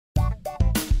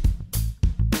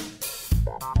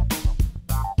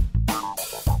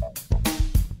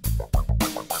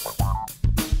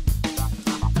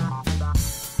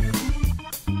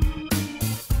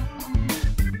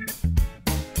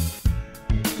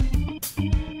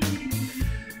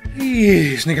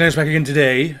Hey, sneekylinux back again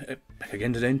today.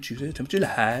 Tuesday, 10th of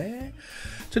July.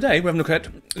 Today we're having a look at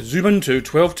Xubuntu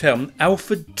 12.10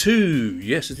 Alpha 2.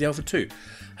 Yes, it's the Alpha 2.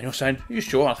 And you're saying, are you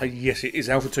sure? I'll say, yes, it is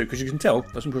Alpha 2, because you can tell,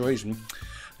 for some reason,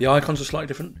 the icons are slightly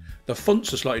different, the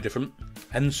fonts are slightly different,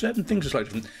 and certain things are slightly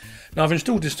different. Now, I've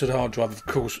installed this to the hard drive, of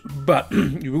course, but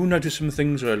you will notice some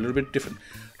things are a little bit different.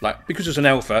 Like, because it's an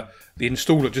alpha, the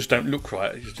installer just don't look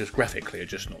right. It's just graphically,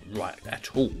 it's just not right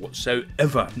at all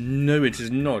whatsoever. No, it is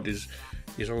not. It's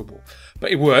horrible.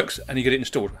 But it works, and you get it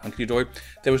installed. Hunky dory.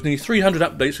 There was nearly 300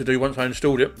 updates to do once I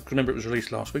installed it. Remember, it was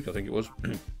released last week, I think it was.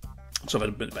 So I've had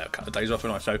about a couple of days off,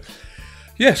 and so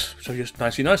yes,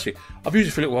 nicely. I've used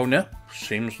it for a little while now.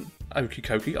 Seems okie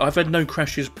dokie. I've had no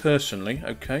crashes personally,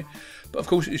 okay, but of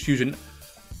course it's using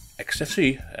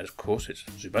XFCE, as of course it's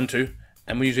Xubuntu,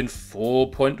 and we're using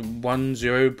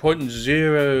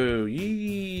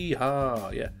 4.10.0.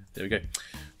 Yeehaw! Yeah, there we go.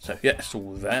 So yeah, that's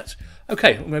all that.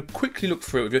 Okay, I'm going to quickly look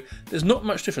through it with you. There's not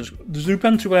much difference. The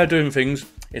Xubuntu way of doing things,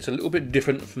 it's a little bit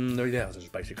different from the others,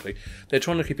 basically. They're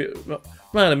trying to keep it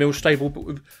round-the-mill stable, but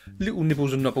with little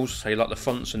nibbles and nobbles, say like the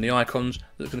fonts and the icons,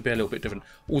 that's going to be a little bit different.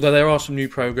 Although there are some new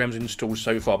programs installed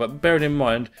so far, but bearing in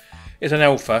mind, it's an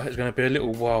alpha, it's going to be a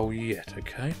little while yet,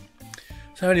 okay?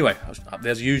 So anyway,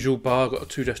 there's the usual bar. I've got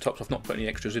 2 desktops. I've not put any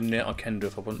extras in there. I can do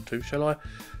if I want to. Shall I?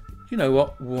 You know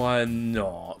what? Why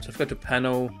not? So if I go to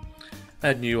panel,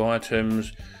 add new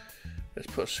items.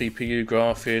 Let's put a CPU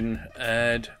graph in.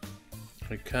 Add.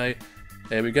 Okay.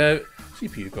 There we go.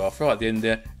 CPU graph right at the end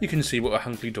there. You can see what we're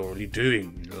hunky-dorily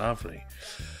doing. Lovely.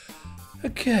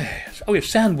 Okay. Oh yeah,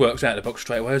 sound works out of the box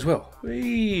straight away as well.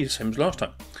 Whee, same as last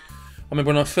time. I remember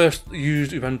when I first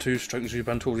used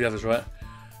Xubuntu, all the others, right?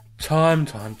 Time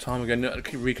again,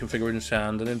 reconfiguring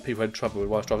sound, and then people had trouble with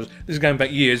wireless drivers. This is going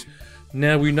back years.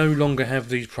 Now we no longer have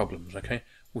these problems, okay?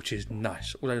 Which is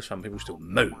nice, although some people still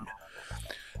moan.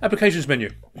 Applications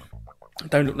menu.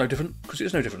 Don't look no different, because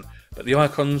it's no different. But the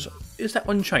icons, is that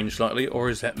one changed slightly, or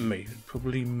is that me?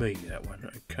 Probably me, that one,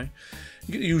 okay?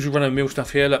 You get the usual run-of-the-mill stuff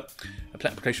here, look.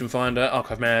 Application Finder,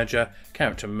 Archive Manager,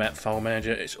 Character Map, File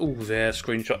Manager, it's all there.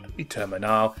 Screenshot,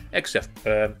 Terminal,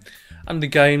 XFCE. Under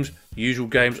Games, usual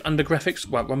games. Under Graphics,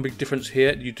 well, one big difference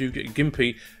here, you do get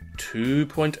Gimpy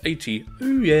 2.80.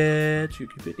 Oh yeah,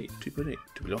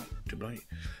 2.80.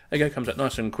 There you go, comes out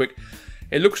nice and quick.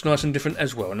 It looks nice and different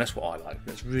as well, and that's what I like.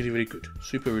 That's really, really good.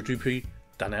 Super duper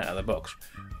done out of the box.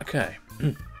 Okay.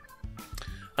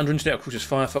 Under Internet, of course, it's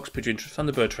Firefox, Pigeon,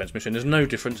 Thunderbird transmission. There's no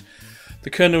difference. The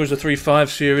kernel is the 3.5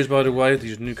 series, by the way.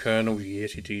 These are new kernel,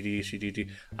 yes, CTD.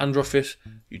 Under Office,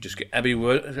 you just get Abbey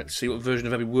Word. Let's see what version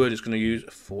of Abbey Word it's going to use.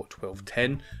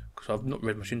 4.12.10, because I've not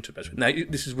read much into it. Now,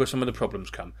 this is where some of the problems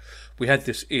come. We had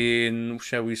this in,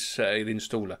 shall we say, the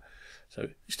installer. So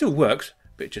it still works,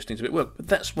 but it just needs a bit of work. But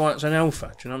that's why it's an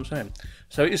alpha, do you know what I'm saying?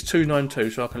 So it is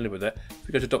 2.9.2, so I can live with that. If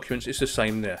we go to Documents, it's the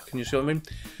same there. Can you see what I mean?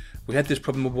 We had this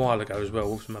problem a while ago as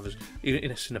well with some others.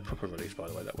 It's in a proper release, by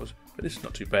the way, that was. But this is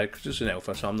not too bad because it's an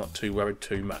alpha, so I'm not too worried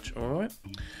too much. Alright?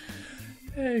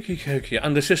 Okay.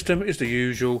 Under System is the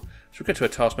usual. So we go to a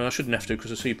task menu. I shouldn't have to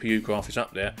because the CPU graph is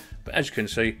up there. But as you can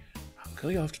see,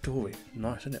 hunky after Dory.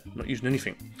 Nice, isn't it? I'm not using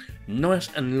anything. Nice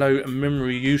and low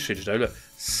memory usage, though. Look,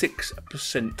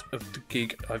 6% of the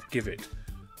gig I've give it.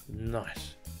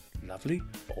 Nice. Lovely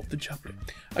of the jubbly.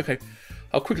 Okay,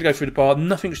 I'll quickly go through the bar.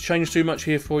 Nothing's changed too much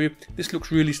here for you. This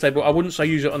looks really stable. I wouldn't say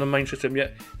use it on a main system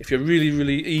yet. If you're really,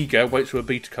 really eager, wait till a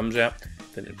beta comes out.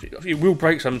 Then it will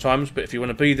break sometimes, but if you want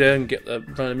to be there and get the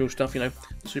run-of-the-mill stuff, you know,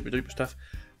 the super duper stuff,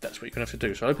 that's what you're going to have to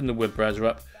do. So I'll open the web browser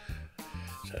up.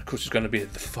 So of course it's going to be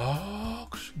the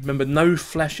Fox. Remember, no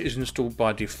Flash is installed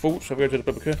by default. So I'll go to the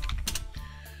public.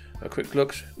 A quick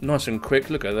look, nice and quick.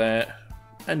 Look at that,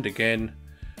 and again.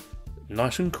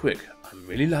 Nice and quick. I'm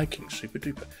really liking super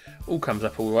duper. All comes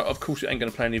up all right. Of course, it ain't going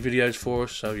to play any videos for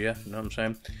us, so yeah, you know what I'm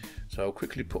saying. So I'll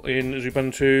quickly put in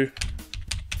Xubuntu.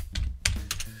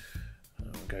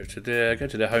 I'll go to there, go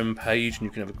to the home page, and you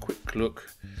can have a quick look.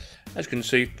 As you can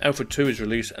see, Alpha 2 is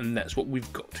released, and that's what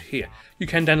we've got here. You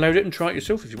can download it and try it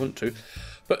yourself if you want to.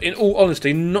 But in all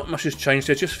honesty, not much has changed.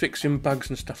 They're just fixing bugs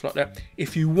and stuff like that.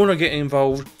 If you want to get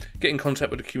involved, get in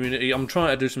contact with the community. I'm trying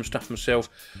to do some stuff myself,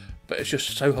 but it's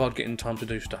just so hard getting time to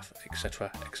do stuff,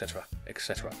 etc.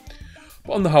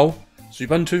 But on the whole,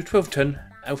 Xubuntu 12.10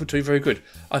 Alpha 2 very good.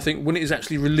 I think when it is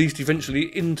actually released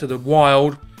eventually into the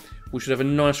wild, we should have a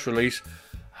nice release.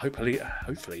 Hopefully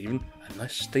even a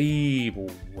nice stable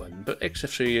one. But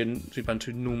XFCE and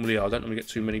Xubuntu normally are. I don't normally get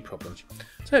too many problems.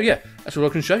 So yeah, that's all I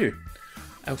can show you.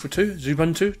 Alpha 2,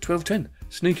 Xubuntu 12.10.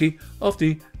 Sneaky of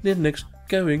the Linux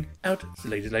going out.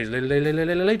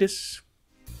 Ladies.